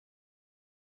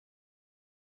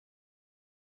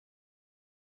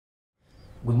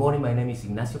Good morning, my name is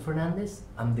Ignacio Fernandez.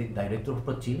 I'm the director of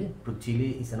ProChile.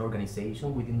 ProChile is an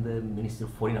organization within the Ministry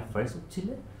of Foreign Affairs of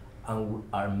Chile, and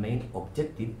our main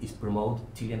objective is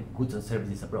promote Chilean goods and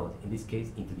services abroad, in this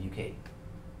case into the UK.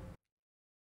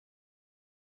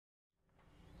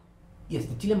 Yes,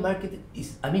 the Chilean market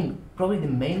is, probably the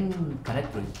main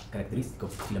characteristic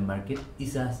of the Chilean market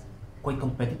is as quite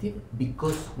competitive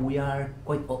because we are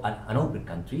quite an open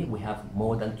country. We have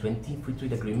more than 20 free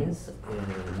trade agreements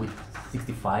with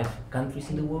 65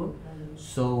 countries in the world.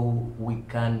 So we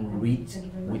can reach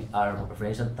with our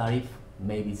preferential tariff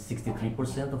maybe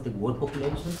 63% of the world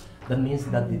population. That means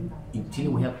that in Chile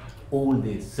we have all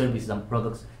the services and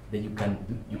products that you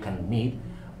can need,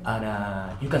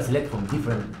 and you can select from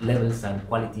different levels and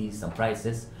qualities and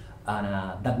prices, and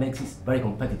that makes it very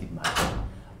competitive market.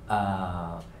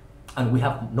 And we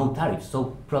have no tariffs,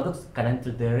 so products can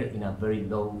enter there in a very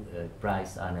low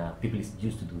price, and people is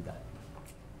used to do that.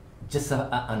 Just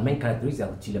a main characteristic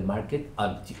of the Chilean market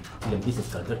and Chilean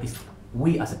business culture is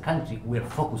we as a country, we are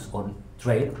focused on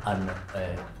trade and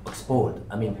export.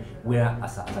 We are,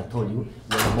 as I told you,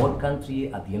 we're a small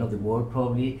country at the end of the world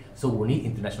probably, so we need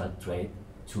international trade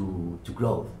to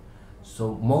grow.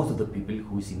 So most of the people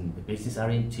who is in the business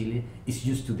area in Chile is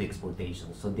used to the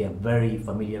exportation, so they are very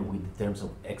familiar with the terms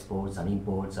of exports and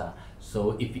imports.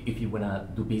 So if you wanna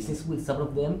do business with some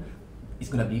of them, it's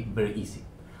gonna be very easy.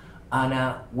 And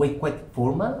we're quite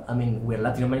formal. We're a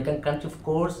Latin American country, of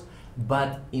course,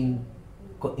 but in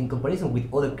comparison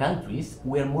with other countries,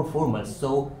 we are more formal.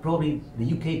 So probably the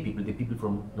UK people, the people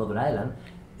from Northern Ireland,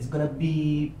 is gonna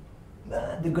be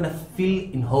they're gonna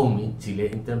feel in home in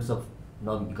Chile in terms of,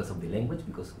 not because of the language,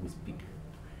 because we speak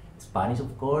Spanish,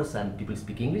 of course, and people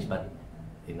speak English, but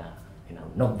in a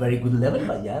not very good level.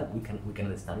 But yeah, we can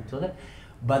understand each other.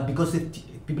 But because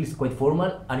people is quite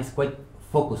formal and it's quite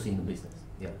focused in the business.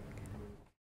 Yeah.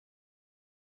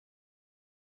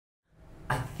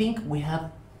 I think we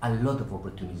have a lot of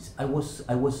opportunities. I was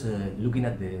looking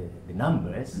at the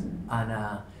numbers, and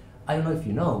I don't know if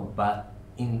you know, but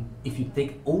if you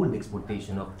take all the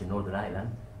exportation of the Northern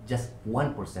Ireland, just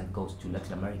 1% goes to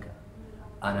Latin America,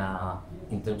 and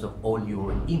in terms of all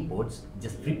your imports,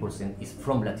 just 3% is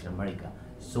from Latin America.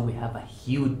 So we have a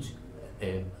huge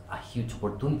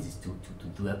opportunities to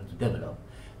develop.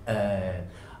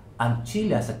 And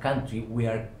Chile as a country, we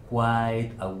are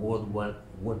quite a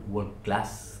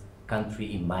world-class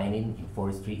country in mining, in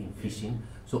forestry, in fishing.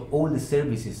 So all the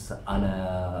services and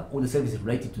all the services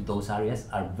related to those areas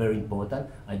are very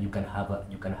important, and you can have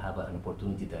an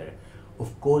opportunity there.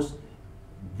 Of course,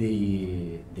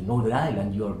 the Northern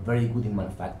Ireland, you are very good in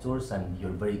manufacturers and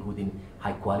you're very good in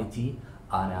high quality,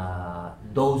 and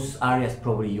those areas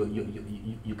probably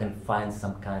you can find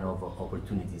some kind of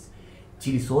opportunities.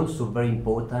 Chile is also very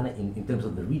important in terms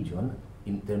of the region,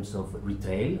 in terms of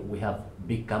retail. We have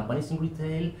big companies in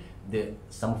retail.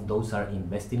 Some of those are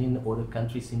investing in other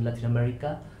countries in Latin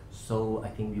America, so I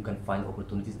think you can find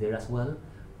opportunities there as well.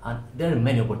 And there are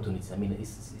many opportunities.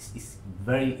 It's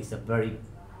a very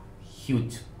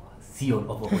huge sea of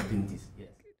opportunities. Yes.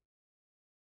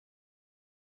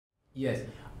 Yes.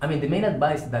 The main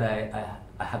advice that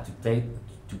I have to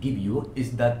give you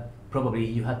is that probably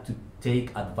you have to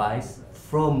take advice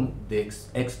from the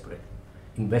expert.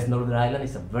 Invest Northern Ireland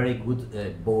is a very good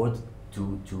board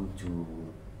to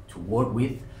work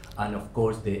with, and of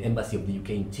course the Embassy of the UK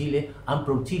in Chile and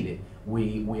ProChile.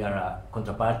 We are a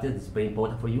counterparty. It's very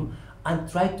important for you, and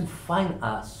try to find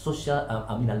a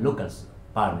local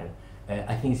partner.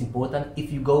 I think it's important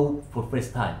if you go for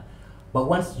first time. But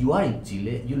once you are in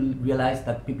Chile, you'll realize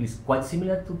that people is quite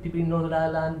similar to people in Northern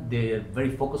Ireland. They're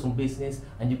very focused on business,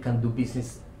 and you can do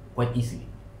business quite easily.